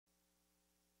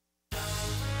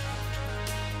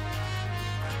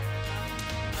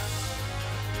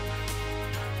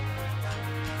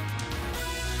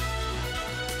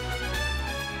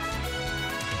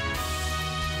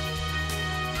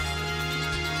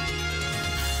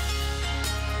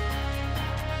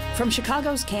From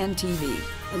Chicago's Can TV,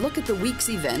 a look at the week's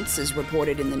events is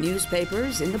reported in the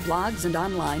newspapers, in the blogs, and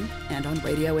online, and on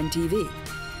radio and TV.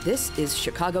 This is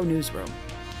Chicago Newsroom.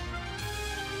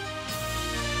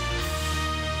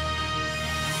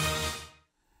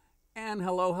 And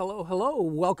hello, hello, hello.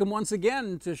 Welcome once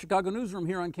again to Chicago Newsroom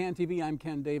here on Can TV. I'm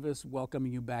Ken Davis,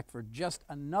 welcoming you back for just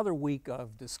another week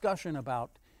of discussion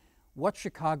about what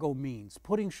Chicago means,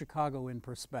 putting Chicago in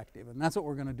perspective. And that's what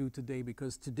we're going to do today,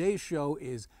 because today's show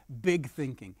is big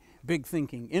thinking. Big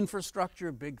thinking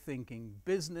infrastructure, big thinking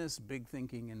business, big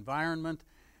thinking environment.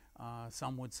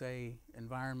 Some would say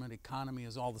environment, economy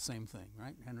is all the same thing,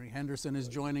 right? Henry Henderson is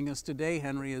joining us today.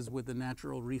 Henry is with the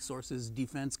Natural Resources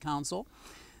Defense Council,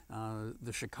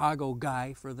 the Chicago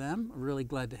guy for them. Really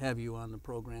glad to have you on the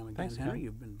program again. Thanks, Henry. Ken.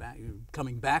 You've been back, you're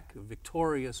coming back, a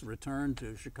victorious return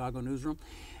to Chicago Newsroom.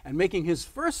 And making his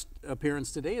first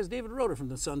appearance today is David Roeder from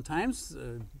the Sun-Times,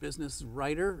 a business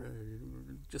writer,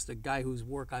 just a guy whose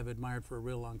work I've admired for a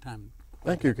real long time.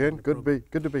 Thank you, Ken. Good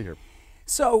to be here.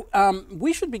 So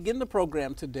we should begin the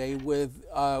program today with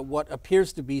what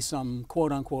appears to be some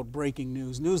quote-unquote breaking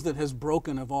news that has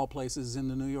broken, of all places, in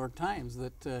the New York Times,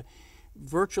 that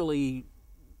virtually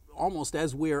almost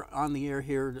as we're on the air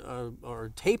here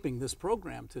or taping this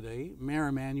program today, Mayor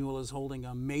Emanuel is holding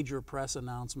a major press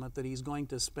announcement that he's going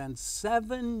to spend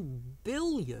 $7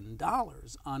 billion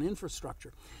on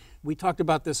infrastructure. We talked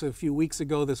about this a few weeks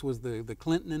ago. This was the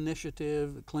Clinton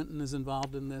initiative. Clinton is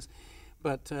involved in this.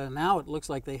 But now it looks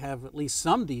like they have at least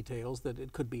some details that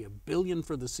it could be $1 billion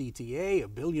for the CTA,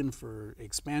 $1 billion for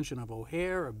expansion of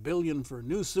O'Hare, $1 billion for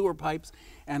new sewer pipes,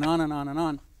 and on and on and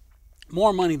on.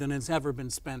 More money than has ever been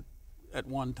spent at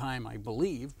one time, I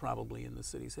believe, probably in the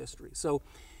city's history. So,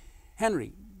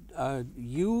 Henry,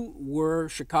 you were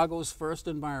Chicago's first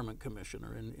environment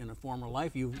commissioner in a former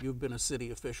life. You've been a city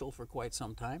official for quite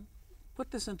some time.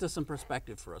 Put this into some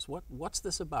perspective for us. What's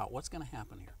this about? What's going to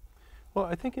happen here? Well,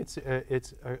 I think it's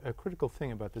a critical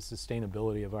thing about the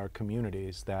sustainability of our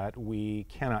communities, that we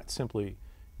cannot simply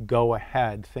go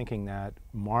ahead thinking that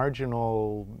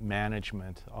marginal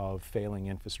management of failing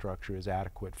infrastructure is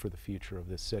adequate for the future of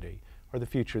this city or the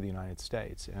future of the United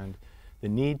States. And the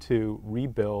need to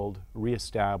rebuild,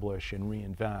 reestablish, and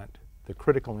reinvent the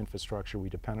critical infrastructure we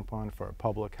depend upon for our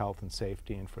public health and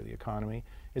safety and for the economy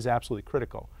is absolutely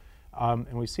critical. And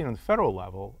we've seen on the federal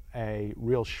level a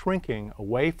real shrinking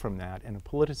away from that and a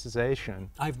politicization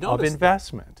of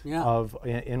investment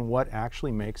in what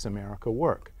actually makes America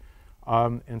work.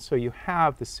 And so you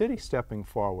have the city stepping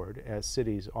forward, as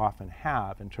cities often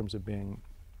have, in terms of being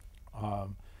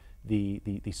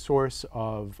the source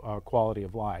of quality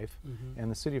of life,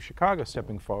 and the city of Chicago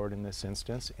stepping forward in this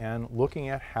instance and looking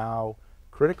at how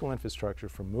critical infrastructure,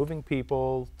 from moving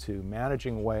people to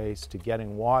managing waste to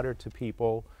getting water to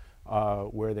people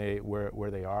where they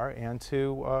are, and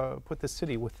to put the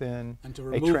city within and to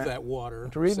remove that water,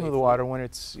 to remove the water when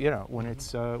it's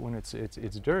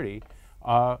it's dirty.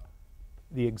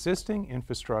 The existing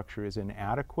infrastructure is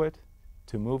inadequate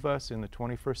to move us in the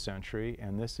 21st century,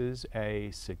 and this is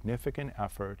a significant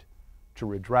effort to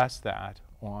redress that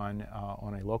on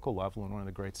a local level in one of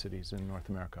the great cities in North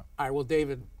America. All right, well,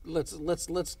 David, let's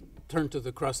turn to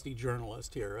the crusty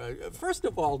journalist here. First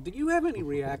of all, do you have any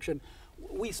reaction?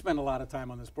 We spend a lot of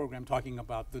time on this program talking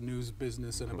about the news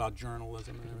business and about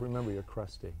journalism. Remember, you're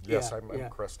crusty. Yes, I'm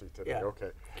crusty today. Yeah.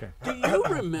 Okay. Do you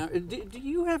remember? Do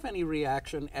you have any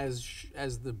reaction as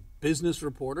the business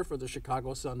reporter for the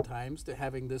Chicago Sun-Times to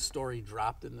having this story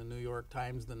dropped in the New York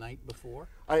Times the night before?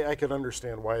 I can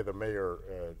understand why the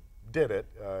mayor did it.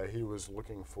 He was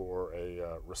looking for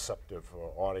a receptive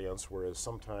audience, whereas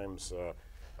sometimes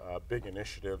big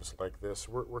initiatives like this,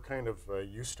 we're kind of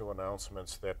used to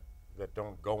announcements that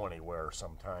don't go anywhere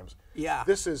sometimes. Yeah.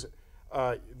 This is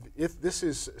this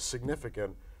is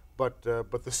significant, but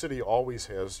the city always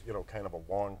has kind of a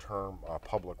long-term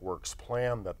public works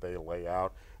plan that they lay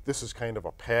out. This is kind of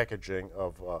a packaging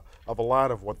of a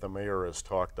lot of what the mayor has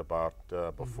talked about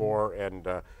before, and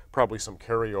probably some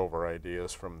carryover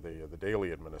ideas from the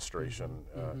Daley administration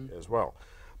as well.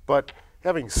 But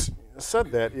having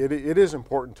said that, it is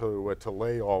important to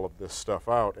lay all of this stuff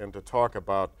out and to talk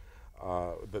about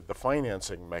the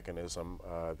financing mechanism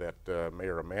that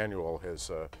Mayor Emanuel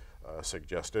has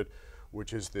suggested,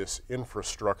 which is this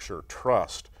infrastructure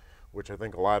trust, which I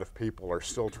think a lot of people are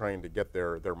still trying to get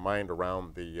their mind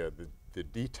around the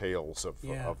details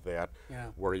of that,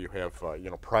 where you have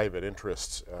private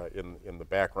interests in the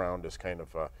background as kind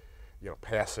of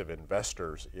passive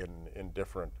investors in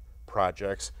different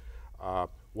projects.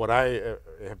 What I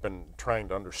have been trying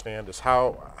to understand is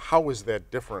how is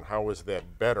that different? How is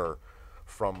that better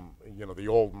from the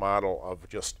old model of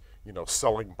just you know,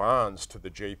 selling bonds to the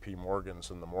J.P. Morgans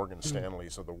and the Morgan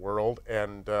Stanleys of the world,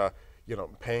 and you know,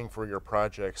 paying for your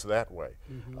projects that way.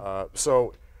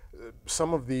 So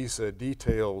some of these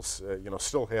details, you know,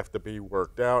 still have to be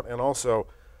worked out, and also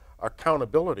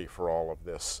accountability for all of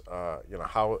this. You know,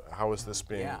 how is this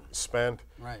being spent?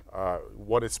 Right.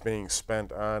 What it's being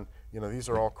spent on? You know, these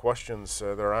are all questions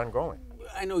that are ongoing.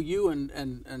 I know you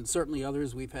and certainly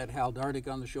others. We've had Hal Dardick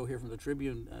on the show here from the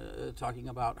Tribune talking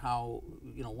about how,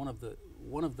 you know,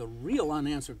 one of the real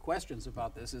unanswered questions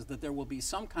about this is that there will be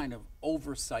some kind of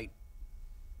oversight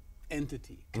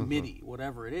entity, committee,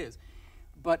 whatever it is,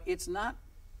 but it's not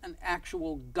an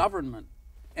actual government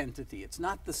entity. It's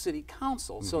not the city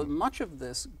council. So much of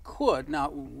this could, now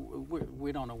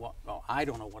we don't know what, well, I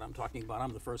don't know what I'm talking about.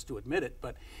 I'm the first to admit it,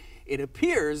 but it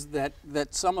appears that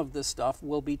some of this stuff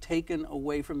will be taken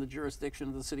away from the jurisdiction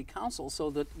of the city council so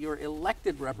that your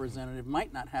elected representative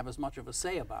might not have as much of a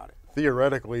say about it.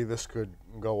 Theoretically, this could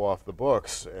go off the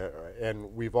books,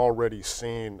 and we've already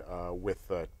seen with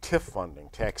TIF funding,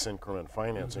 tax increment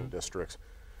financing districts,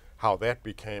 how that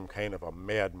became kind of a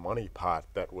mad money pot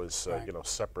that was you know,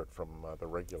 separate from the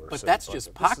regular. But city that's budget.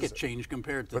 just pocket change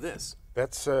compared to this.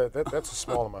 That's that's a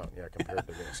small amount, yeah, compared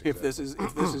to this. If this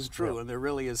is true, and there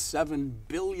really is $7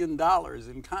 billion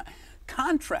in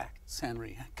contracts,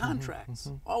 Henry, contracts.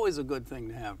 Always a good thing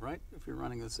to have, right? If you're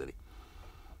running the city.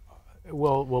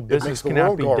 Well, makes business the cannot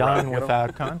world be go done round, you know?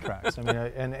 without contracts. I mean,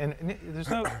 and there's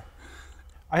no.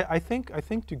 I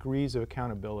think degrees of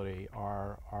accountability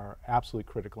are absolutely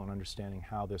critical in understanding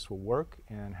how this will work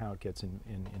and how it gets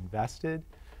invested,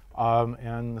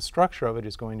 and the structure of it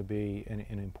is going to be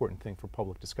an important thing for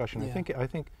public discussion. Yeah. I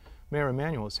think Mayor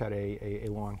Emanuel has had a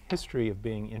long history of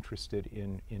being interested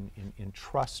in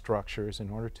trust structures in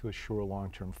order to assure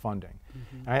long-term funding.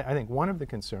 I think one of the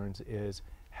concerns is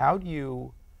how do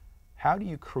you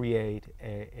create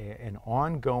an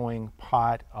ongoing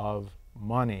pot of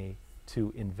money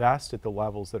to invest at the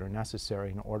levels that are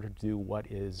necessary in order to do what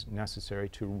is necessary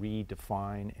to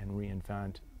redefine and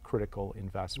reinvent critical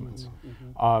investments.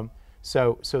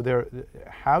 So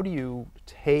how do you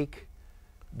take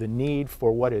the need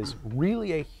for what is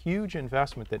really a huge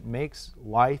investment that makes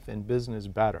life and business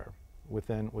better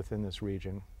within this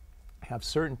region, have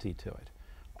certainty to it,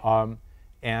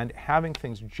 and having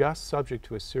things just subject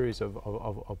to a series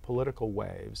of political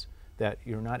waves that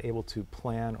you're not able to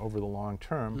plan over the long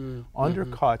term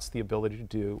undercuts the ability to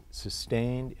do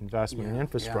sustained investment in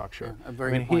infrastructure. A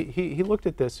very good point. He looked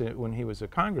at this when he was a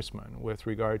congressman with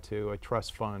regard to a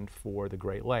trust fund for the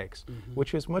Great Lakes,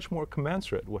 which is much more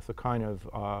commensurate with the kind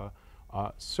of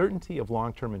certainty of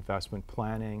long-term investment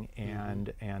planning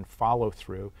and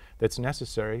follow-through that's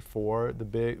necessary for the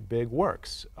big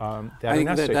works that are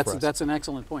necessary for us. That's an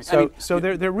excellent point. So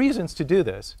there are reasons to do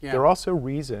this. There are also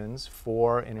reasons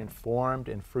for an informed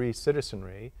and free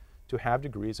citizenry to have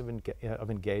degrees of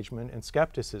engagement and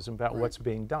skepticism about what's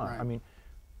being done. I mean,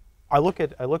 I look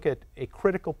at a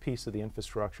critical piece of the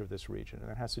infrastructure of this region, and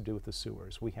that has to do with the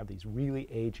sewers. We have these really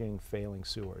aging, failing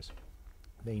sewers.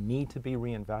 They need to be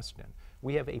reinvested in.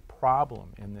 We have a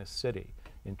problem in this city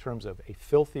in terms of a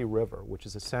filthy river, which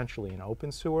is essentially an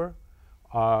open sewer.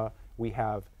 We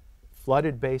have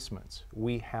flooded basements.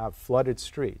 We have flooded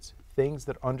streets, things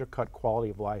that undercut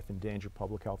quality of life, endanger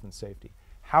public health and safety.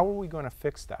 How are we going to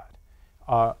fix that?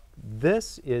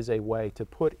 This is a way to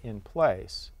put in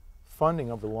place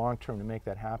funding over the long term to make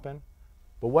that happen.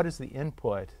 But what is the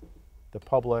input the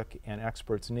public and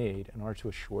experts need in order to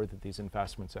assure that these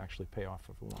investments actually pay off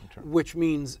over the long term? Which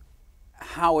means,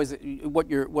 how is it? What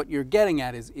you're getting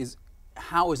at is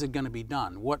how is it going to be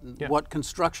done? What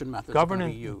construction methods are going to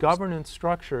be used? Governance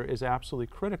structure is absolutely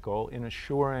critical in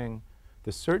assuring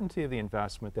the certainty of the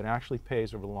investment that actually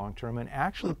pays over the long term and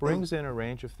actually brings in a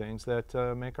range of things that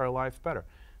make our life better.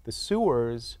 The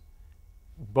sewers,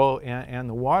 and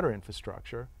the water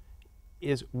infrastructure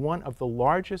is one of the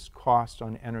largest costs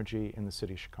on energy in the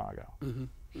city of Chicago.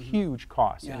 Huge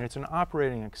cost, and it's an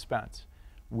operating expense.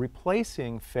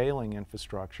 Replacing failing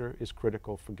infrastructure is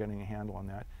critical for getting a handle on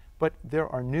that. But there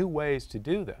are new ways to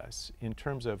do this in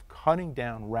terms of cutting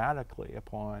down radically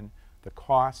upon the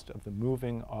cost of the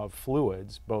moving of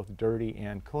fluids, both dirty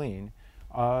and clean,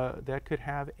 that could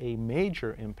have a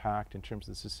major impact in terms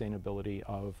of the sustainability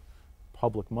of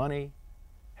public money,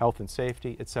 health and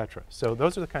safety, etc. So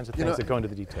those are the kinds of things that go into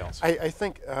the details. I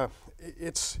think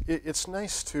it's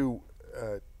nice to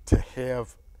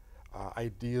have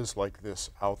ideas like this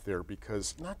out there,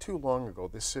 because not too long ago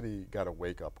this city got a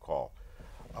wake-up call.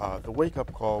 The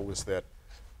wake-up call was that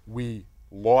we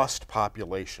lost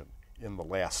population in the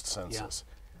last census.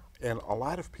 And a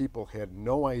lot of people had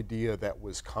no idea that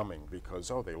was coming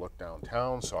because, oh, they looked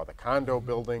downtown, saw the condo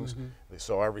buildings, they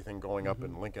saw everything going up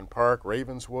in Lincoln Park,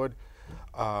 Ravenswood.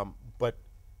 But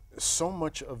so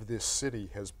much of this city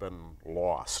has been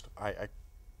lost.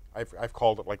 I've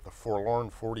called it like the forlorn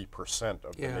 40%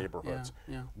 of the neighborhoods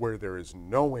where there is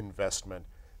no investment,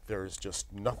 there's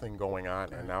just nothing going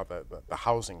on, and now the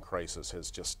housing crisis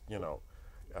has just,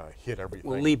 hit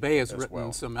everything. Well, Lee Bay has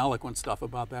written some eloquent stuff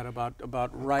about that,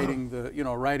 about riding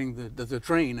the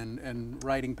train and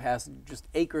riding past just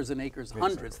acres and acres,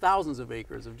 hundreds, thousands of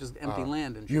acres of just empty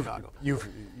land in Chicago.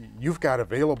 You've got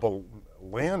available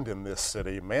land in this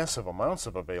city, massive amounts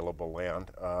of available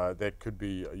land that could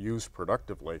be used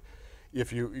productively.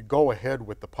 If you go ahead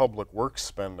with the public works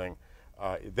spending,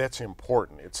 that's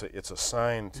important. It's a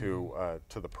sign to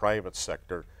the private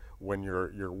sector. When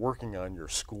you're working on your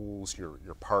schools,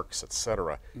 your parks,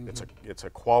 etc., it's a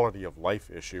quality of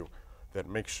life issue that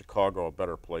makes Chicago a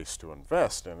better place to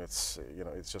invest, and it's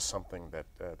just something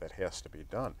that has to be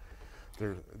done.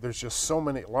 There's just so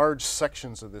many large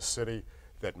sections of this city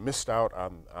that missed out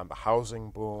on the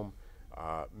housing boom,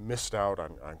 missed out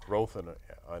on growth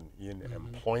in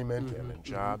employment and in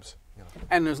jobs.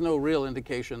 And there's no real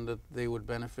indication that they would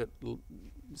benefit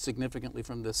significantly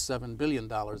from this $7 billion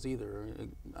either.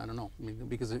 I don't know,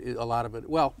 because a lot of it.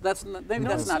 Well, that's not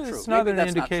true. It's not an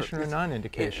indication or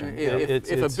non-indication. If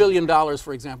 $1 billion,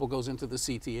 for example, goes into the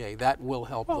CTA, that will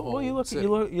help the whole city.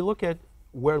 You look at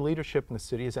where leadership in the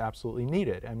city is absolutely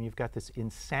needed. I mean, you've got this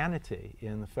insanity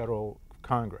in the federal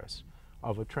Congress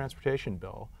of a transportation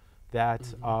bill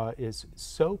that is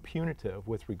so punitive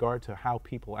with regard to how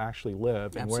people actually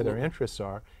live and where their interests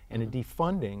are, and a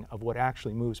defunding of what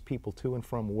actually moves people to and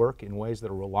from work in ways that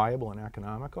are reliable and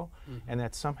economical, and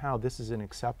that somehow this is an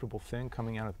acceptable thing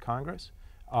coming out of Congress,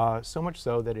 so much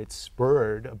so that it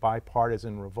spurred a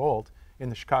bipartisan revolt in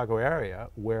the Chicago area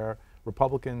where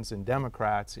Republicans and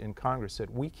Democrats in Congress said,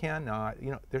 we cannot,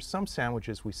 there's some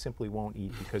sandwiches we simply won't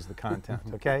eat because of the content,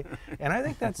 okay? And I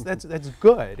think that's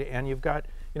good, and you've got,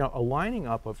 a lining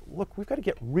up of, look, we've got to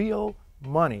get real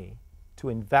money to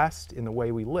invest in the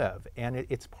way we live, and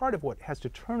it's part of what has to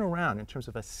turn around in terms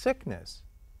of a sickness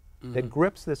that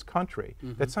grips this country,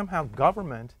 that somehow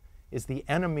government is the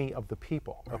enemy of the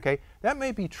people, okay? That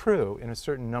may be true in a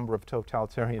certain number of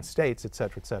totalitarian states, et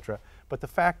cetera, but the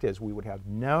fact is we would have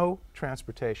no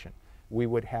transportation, we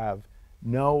would have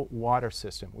no water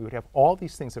system, we would have all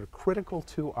these things that are critical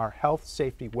to our health,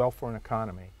 safety, welfare, and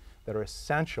economy that are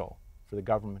essential for the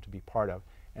government to be part of.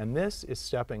 And this is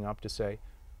stepping up to say,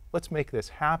 let's make this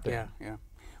happen. Yeah.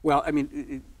 Well, I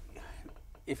mean,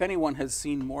 if anyone has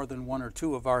seen more than one or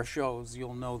two of our shows,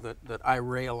 you'll know that I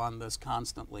rail on this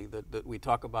constantly, that we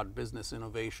talk about business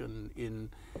innovation in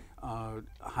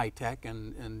high tech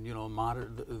and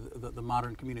the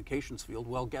modern communications field.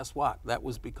 Well, guess what? That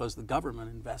was because the government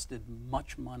invested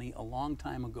much money a long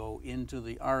time ago into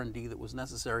the R&D that was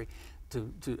necessary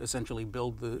to essentially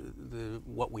build the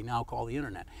what we now call the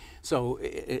internet. So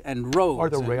and roads, or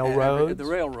the railroads, the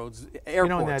railroads,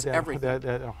 airports, everything.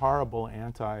 That horrible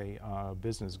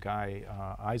anti-business guy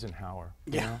Eisenhower.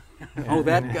 Oh,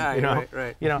 that guy.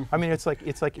 Right. I mean, it's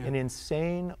like an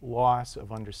insane loss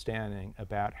of understanding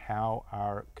about how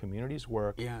our communities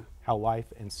work. How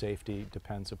life and safety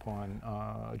depends upon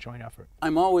a joint effort.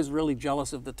 I'm always really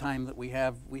jealous of the time that we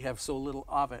have so little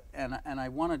of it, and I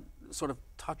want to sort of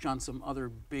touch on some other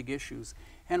big issues.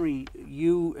 Henry,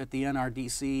 you at the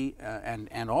NRDC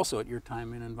and also at your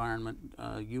time in environment,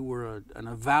 you were an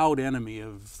avowed enemy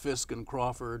of Fisk and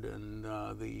Crawford and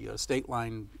the state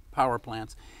line power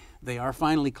plants. They are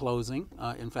finally closing,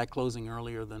 in fact closing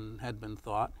earlier than had been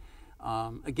thought.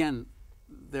 Again,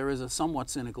 there is a somewhat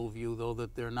cynical view, though,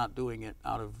 that they're not doing it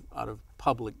out of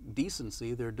public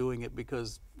decency. They're doing it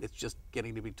because it's just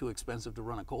getting to be too expensive to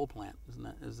run a coal plant.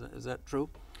 Is that true?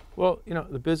 Well,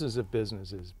 the business of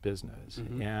business is business,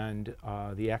 and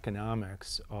the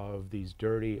economics of these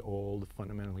dirty, old,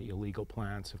 fundamentally illegal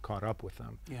plants have caught up with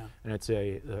them. And it's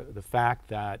the fact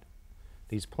that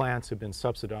these plants have been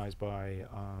subsidized by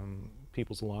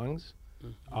people's lungs.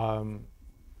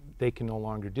 They can no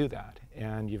longer do that.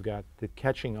 And you've got the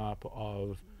catching up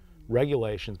of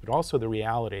regulations, but also the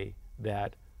reality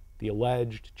that the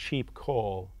alleged cheap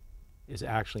coal is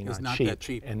actually not that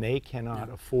cheap. And they cannot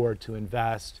afford to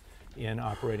invest in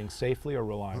operating safely or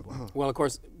reliably. Well, of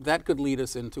course, that could lead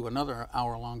us into another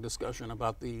hour-long discussion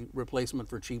about the replacement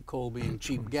for cheap coal being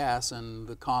cheap gas, and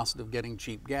the cost of getting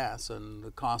cheap gas and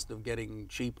the cost of getting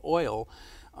cheap oil.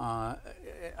 I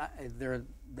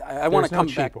want to come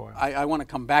back. I want to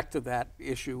come back to that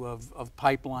issue of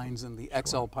pipelines and the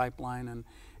XL pipeline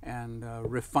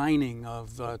refining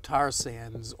of tar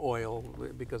sands oil,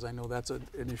 because I know that's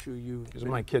an issue you.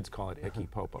 My kids call it icky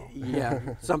popo.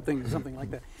 Yeah, something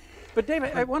like that. But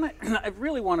David, I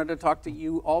really wanted to talk to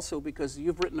you also because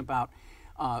you've written about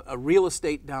a real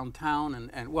estate downtown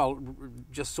and well,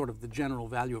 just sort of the general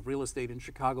value of real estate in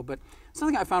Chicago. But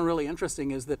something I found really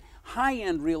interesting is that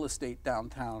high-end real estate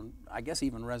downtown, I guess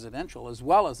even residential as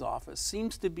well as office,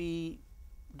 seems to be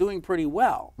doing pretty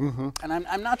well. And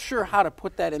I'm not sure how to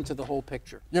put that into the whole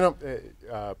picture. You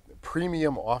know,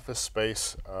 premium office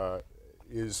space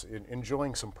is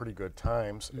enjoying some pretty good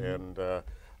times, and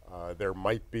there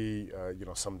might be you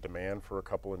know, some demand for a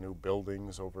couple of new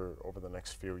buildings over the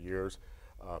next few years.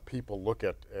 People look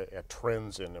at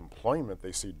trends in employment.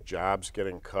 They see jobs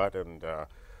getting cut and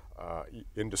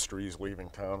industries leaving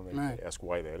town, and they ask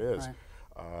why that is.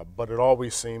 But it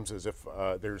always seems as if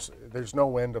there's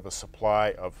no end of a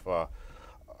supply of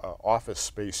office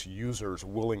space users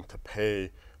willing to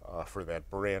pay for that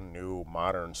brand new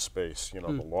modern space. You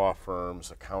know, the law firms,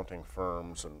 accounting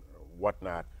firms, and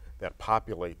whatnot that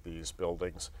populate these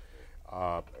buildings.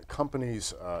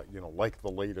 Companies, you know, like the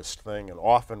latest thing, and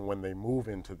often when they move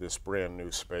into this brand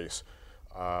new space,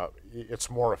 it's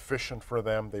more efficient for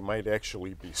them. They might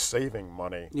actually be saving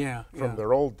money from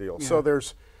their old deal. So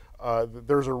there's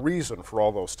a reason for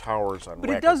all those towers on But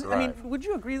it does, I mean, would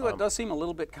you agree that it does seem a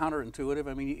little bit counterintuitive?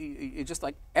 I mean, it's just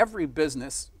like every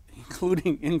business,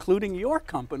 including your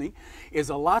company, is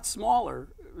a lot smaller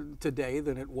today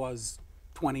than it was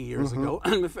 20 years ago,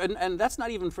 and that's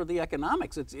not even for the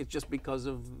economics. It's just because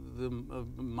of the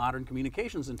modern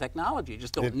communications and technology. You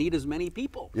just don't need as many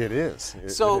people. It is.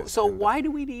 So why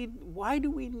do we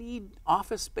need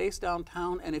office space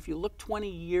downtown? And if you look 20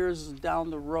 years down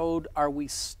the road, are we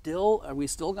still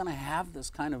going to have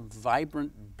this kind of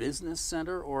vibrant business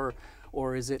center, or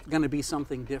is it going to be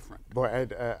something different? Boy,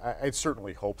 I'd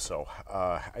certainly hope so.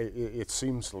 It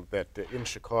seems that in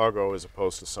Chicago, as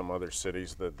opposed to some other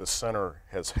cities, the center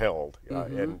has held,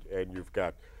 and you've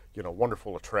got, you know,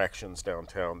 wonderful attractions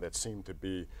downtown that seem to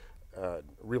be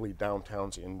really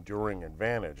downtown's enduring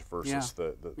advantage versus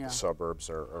the suburbs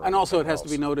or and also it has to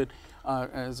be noted,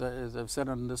 as I've said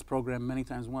on this program many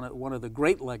times, one of the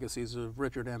great legacies of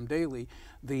Richard M. Daley,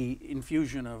 the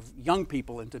infusion of young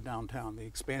people into downtown, the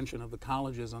expansion of the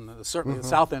colleges on certainly the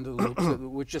south end of the Loop,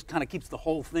 which just kind of keeps the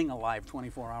whole thing alive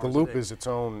 24 hours The a Loop day. is its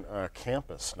own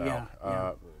campus now.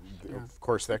 Of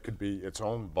course, that could be its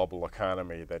own bubble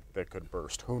economy that could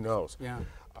burst. Who knows?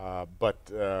 But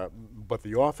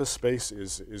the office space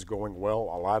is going well.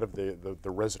 A lot of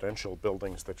the residential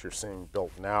buildings that you're seeing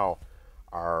built now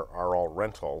are all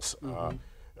rentals.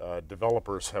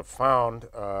 Developers have found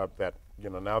that,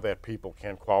 you know, now that people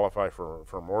can qualify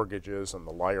for mortgages and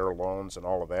the liar loans and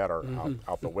all of that are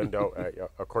out the window.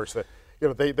 Of course, you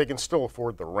know, they can still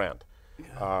afford the rent.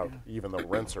 Even though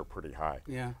rents are pretty high.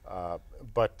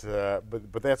 But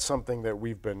that's something that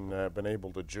we've been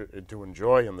able to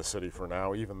enjoy in the city for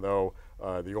now, even though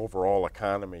the overall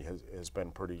economy has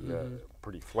been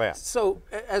pretty flat. So,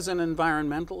 as an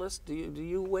environmentalist, do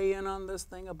you weigh in on this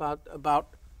thing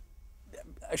about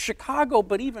Chicago,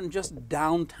 but even just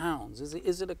downtowns?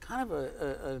 Is it a kind of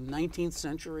a 19th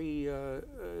century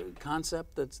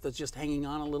concept that's just hanging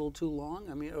on a little too long?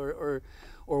 I mean, or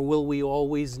will we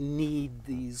always need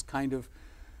these kind of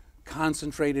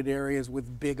concentrated areas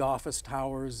with big office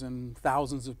towers and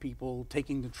thousands of people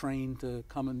taking the train to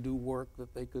come and do work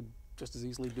that they could just as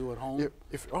easily do at home?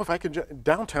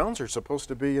 Downtowns are supposed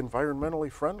to be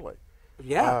environmentally friendly.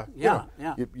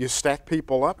 You stack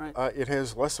people up, it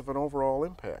has less of an overall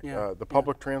impact. The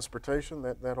public transportation,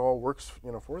 that all works,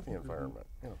 you know, for the environment.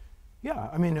 You know. Yeah,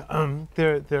 I mean,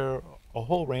 there are a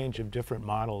whole range of different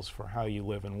models for how you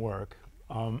live and work,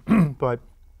 but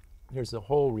there's the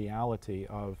whole reality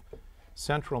of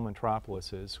central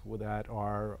metropolises that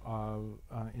are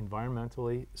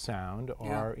environmentally sound,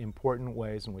 are important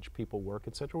ways in which people work,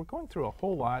 et cetera. We're going through a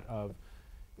whole lot of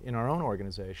in our own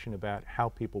organization about how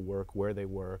people work, where they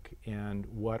work, and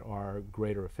what are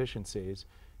greater efficiencies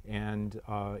and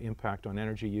impact on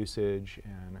energy usage,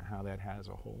 and how that has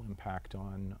a whole impact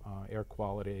on air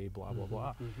quality, blah blah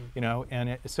blah. You know,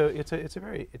 and so it's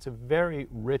a very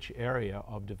rich area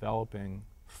of developing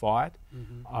thought,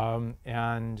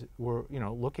 and we're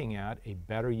looking at a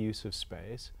better use of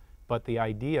space, but the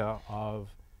idea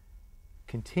of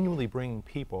continually bringing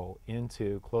people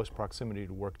into close proximity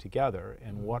to work together,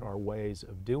 and what are ways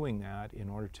of doing that in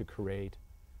order to create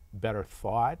better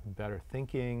thought, better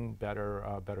thinking, better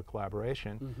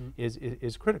collaboration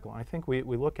is critical. And I think we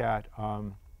look at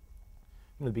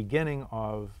the beginning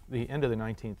of the end of the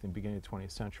 19th and beginning of the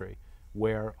 20th century,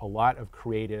 where a lot of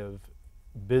creative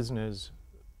business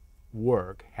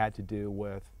work had to do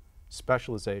with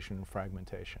specialization and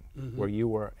fragmentation, where you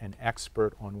were an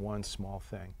expert on one small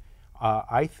thing.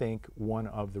 I think one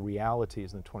of the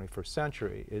realities in the 21st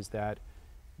century is that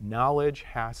knowledge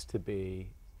has to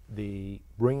be the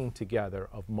bringing together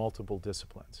of multiple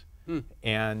disciplines.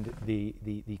 And the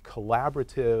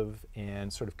collaborative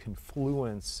and sort of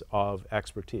confluence of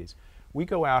expertise. We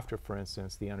go after, for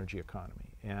instance, the energy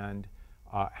economy, and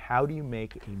how do you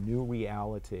make a new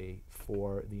reality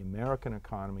for the American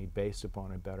economy based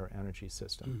upon a better energy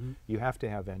system? You have to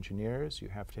have engineers, you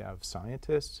have to have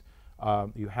scientists,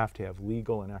 you have to have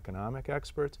legal and economic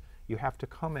experts. You have to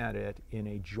come at it in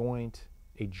a joint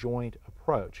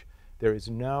approach. There is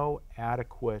no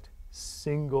adequate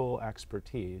single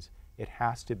expertise. It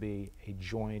has to be a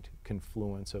joint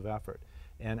confluence of effort.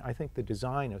 And I think the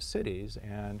design of cities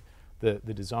and the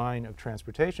design of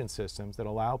transportation systems that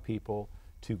allow people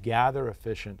to gather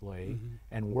efficiently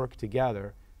and work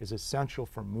together is essential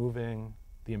for moving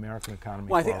the American economy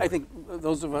forward. I think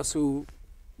those of us who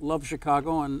love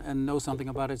Chicago and know something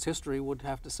about its history would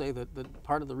have to say that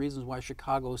part of the reasons why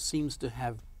Chicago seems to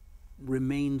have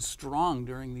remained strong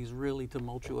during these really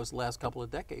tumultuous last couple of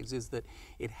decades is that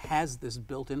it has this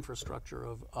built infrastructure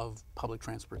of public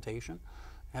transportation.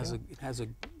 It has a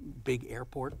big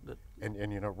airport.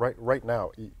 And you know, right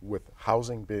now, with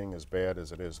housing being as bad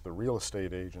as it is, the real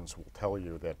estate agents will tell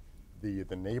you that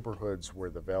the neighborhoods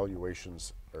where the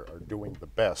valuations are doing the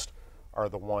best are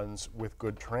the ones with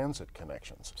good transit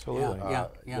connections. Absolutely.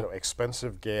 You know,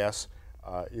 expensive gas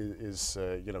is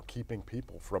you know, keeping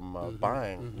people from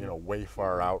buying you know, way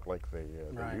far out like they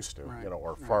used to, you know,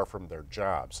 or far from their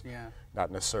jobs. Not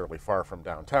necessarily far from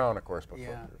downtown, of course, but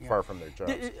far from their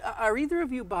jobs. Are either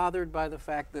of you bothered by the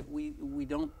fact that we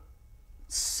don't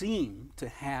seem to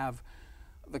have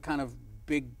the kind of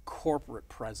big corporate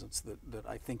presence that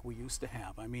I think we used to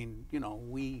have? I mean, you know,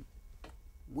 we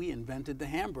invented the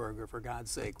hamburger, for God's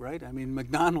sake, right? I mean,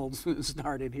 McDonald's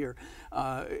started here.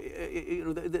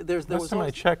 You know, Last time I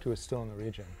checked, it was still in the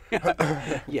region.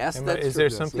 Yes, that's true. Is there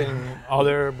something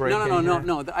other breaking?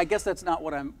 No. I guess that's not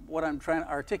what I'm trying to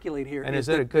articulate here. And is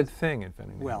it a good thing,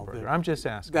 inventing the hamburger? I'm just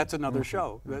asking. That's another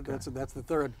show. Okay. That's the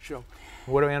third show.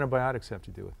 What do antibiotics have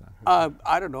to do with that?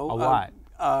 I don't know. A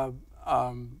lot.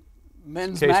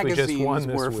 Men's magazines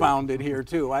were founded here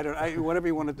too. Whatever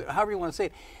you want to, however you want to say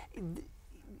it.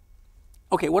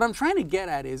 Okay, what I'm trying to get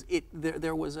at is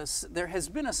there has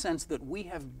been a sense that we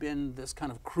have been this kind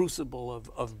of crucible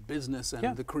of business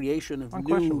and the creation of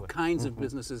new kinds of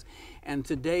businesses, and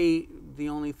today the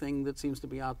only thing that seems to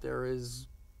be out there is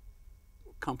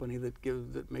a company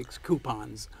that makes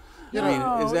coupons. You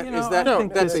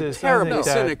That's a terribly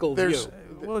cynical view.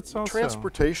 Well, it's also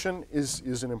transportation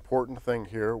is an important thing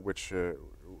here, which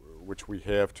we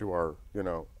have to our, you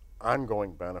know,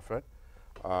 ongoing benefit.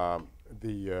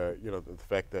 You know, the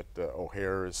fact that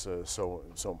O'Hare is so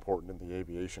important in the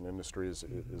aviation industry is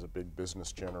a big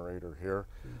business generator here.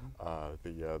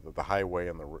 The highway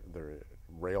and the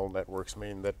rail networks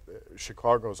mean that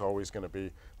Chicago is always going to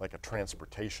be like a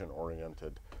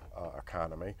transportation-oriented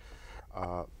economy.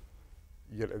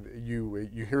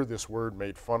 You hear this word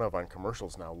made fun of on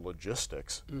commercials now,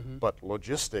 logistics, but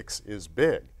logistics is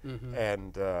big,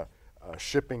 and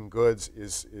shipping goods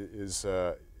is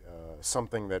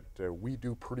something that we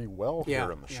do pretty well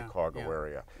here in the Chicago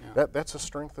area. That's a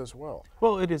strength as well.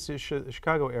 Well, it is. The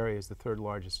Chicago area is the third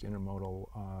largest intermodal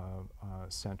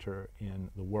center in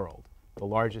the world, the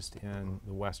largest in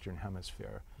the Western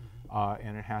Hemisphere,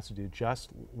 and it has to do just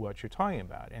what you're talking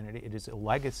about. And it is a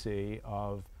legacy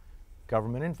of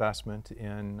government investment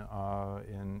in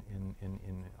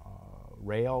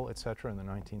rail, et cetera, in the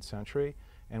 19th century.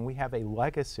 And we have a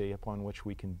legacy upon which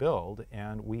we can build,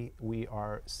 and we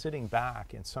are sitting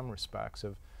back in some respects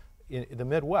of the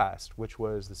Midwest, which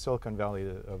was the Silicon Valley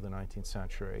of the 19th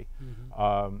century,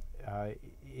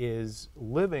 is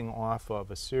living off of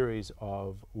a series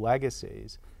of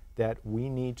legacies that we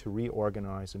need to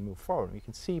reorganize and move forward. And you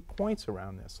can see points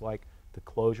around this, like the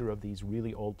closure of these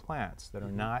really old plants that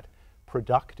are not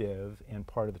productive and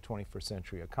part of the 21st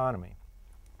century economy.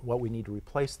 What we need to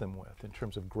replace them with in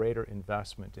terms of greater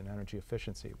investment in energy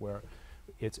efficiency, where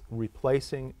it's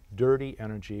replacing dirty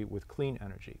energy with clean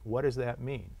energy. What does that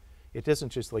mean? It doesn't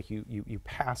just like you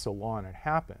pass a law and it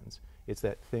happens. It's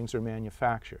that things are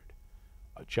manufactured,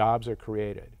 jobs are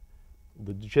created,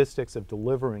 the logistics of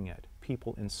delivering it,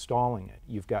 people installing it.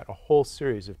 You've got a whole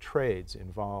series of trades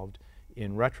involved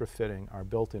in retrofitting our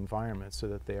built environments so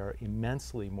that they are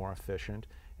immensely more efficient,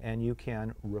 and you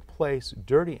can replace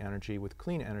dirty energy with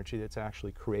clean energy that's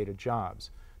actually created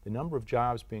jobs. The number of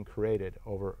jobs being created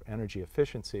over energy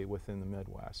efficiency within the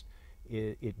Midwest,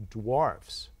 it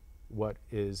dwarfs what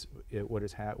is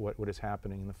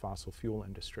happening in the fossil fuel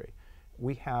industry.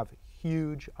 We have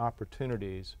huge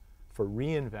opportunities for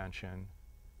reinvention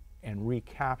and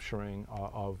recapturing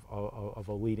of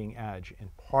a leading edge.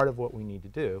 And part of what we need to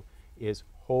do is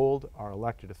hold our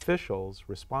elected officials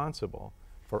responsible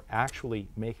for actually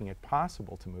making it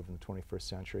possible to move in the 21st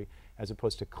century, as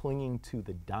opposed to clinging to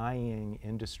the dying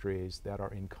industries that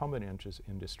are incumbent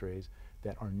industries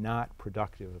that are not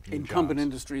productive of new Incumbent jobs.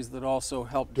 industries that also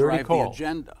help Dirty drive coal. the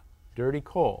agenda. Dirty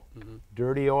coal,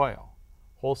 dirty oil,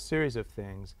 whole series of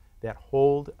things that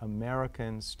hold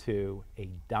Americans to a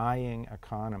dying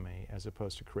economy as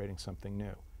opposed to creating something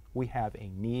new. We have a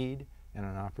need and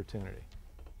an opportunity.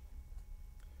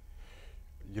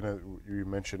 You know, you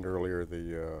mentioned earlier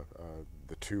the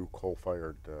two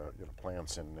coal-fired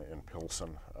plants in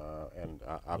Pilsen, and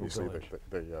obviously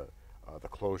the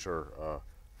closure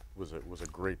was a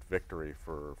great victory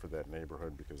for that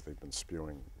neighborhood, because they've been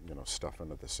spewing stuff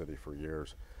into the city for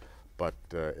years. But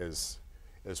as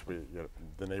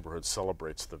the neighborhood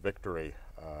celebrates the victory,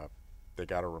 they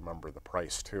got to remember the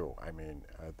price too. I mean,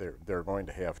 they're going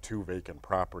to have two vacant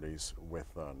properties with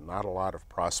not a lot of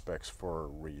prospects for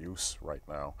reuse right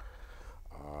now.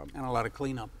 And a lot of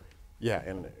cleanup. Yeah,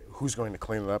 and who's going to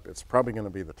clean it up? It's probably going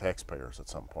to be the taxpayers at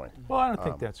some point. Well, I don't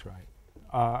think that's right.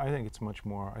 I think it's much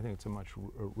more, I think it's a much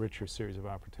richer series of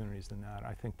opportunities than that.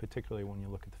 I think particularly when you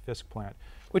look at the Fisk plant,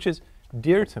 which is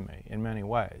dear to me in many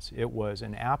ways. It was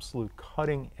an absolute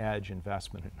cutting-edge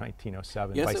investment in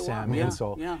 1907 by Sam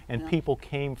Insel, and people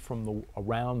came from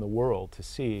around the world to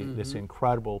see this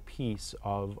incredible piece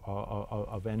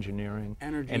of engineering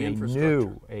Energy and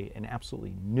infrastructure. an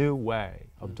absolutely new way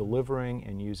of delivering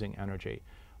and using energy.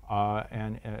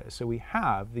 So we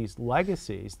have these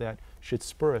legacies that should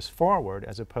spur us forward,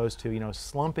 as opposed to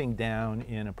slumping down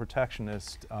in a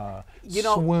protectionist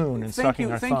swoon and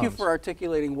sucking our thumbs. Thank you for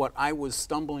articulating what I was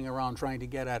stumbling around trying to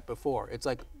get at before. It's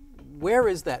like, where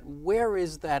is that? Where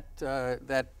is that?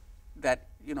 That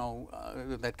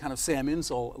kind of Sam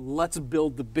Insel? Let's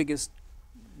build the biggest,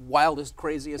 wildest,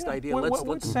 craziest idea. Let's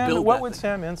build what would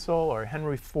Sam Insel or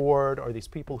Henry Ford or these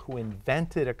people who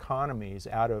invented economies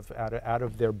out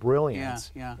of their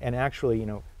brilliance and actually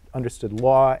understood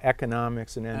law,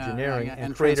 economics, and engineering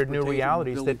and created new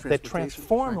realities that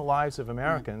transform the lives of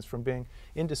Americans from being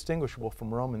indistinguishable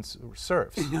from Roman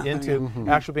serfs into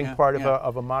actually being part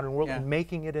of a modern world and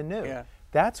making it anew.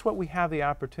 That's what we have the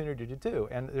opportunity to do,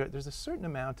 and there's a certain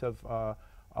amount of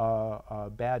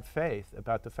bad faith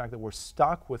about the fact that we're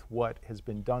stuck with what has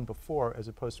been done before as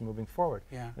opposed to moving forward.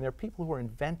 And there are people who are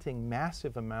inventing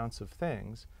massive amounts of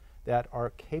things that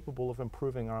are capable of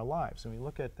improving our lives. And we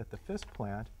look at the Fisk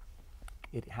plant,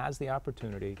 it has the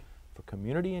opportunity for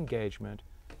community engagement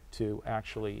to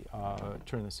actually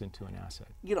turn this into an asset.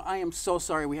 I am so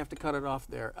sorry we have to cut it off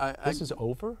there. This is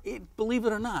over? Believe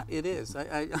it or not, it is.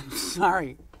 I'm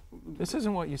sorry. This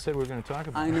isn't what you said we were going to talk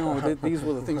about. I know, these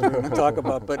were the things we were going to talk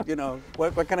about, but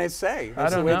what can I say?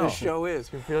 That's the way this show is.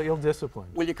 You feel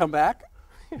ill-disciplined. Will you come back?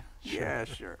 Sure. Yeah,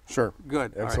 sure. Sure.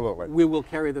 Good. Absolutely. Right. We will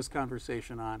carry this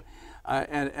conversation on,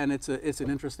 and it's an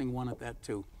interesting one at that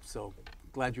too. So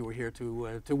glad you were here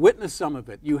to witness some of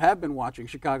it. You have been watching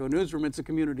Chicago Newsroom. It's a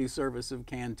community service of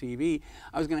CAN TV.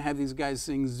 I was going to have these guys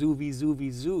sing "Zoovie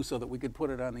Zoovie Zoo" so that we could put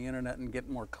it on the internet and get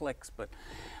more clicks, but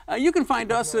you can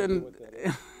find us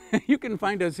you can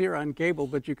find us here on cable,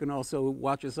 but you can also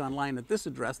watch us online at this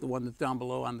address, the one that's down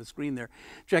below on the screen there.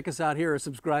 Check us out here or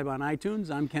subscribe on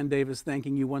iTunes. I'm Ken Davis,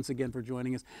 thanking you once again for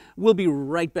joining us. We'll be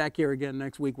right back here again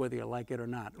next week, whether you like it or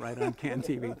not, right on CAN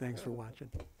TV. Thanks for watching.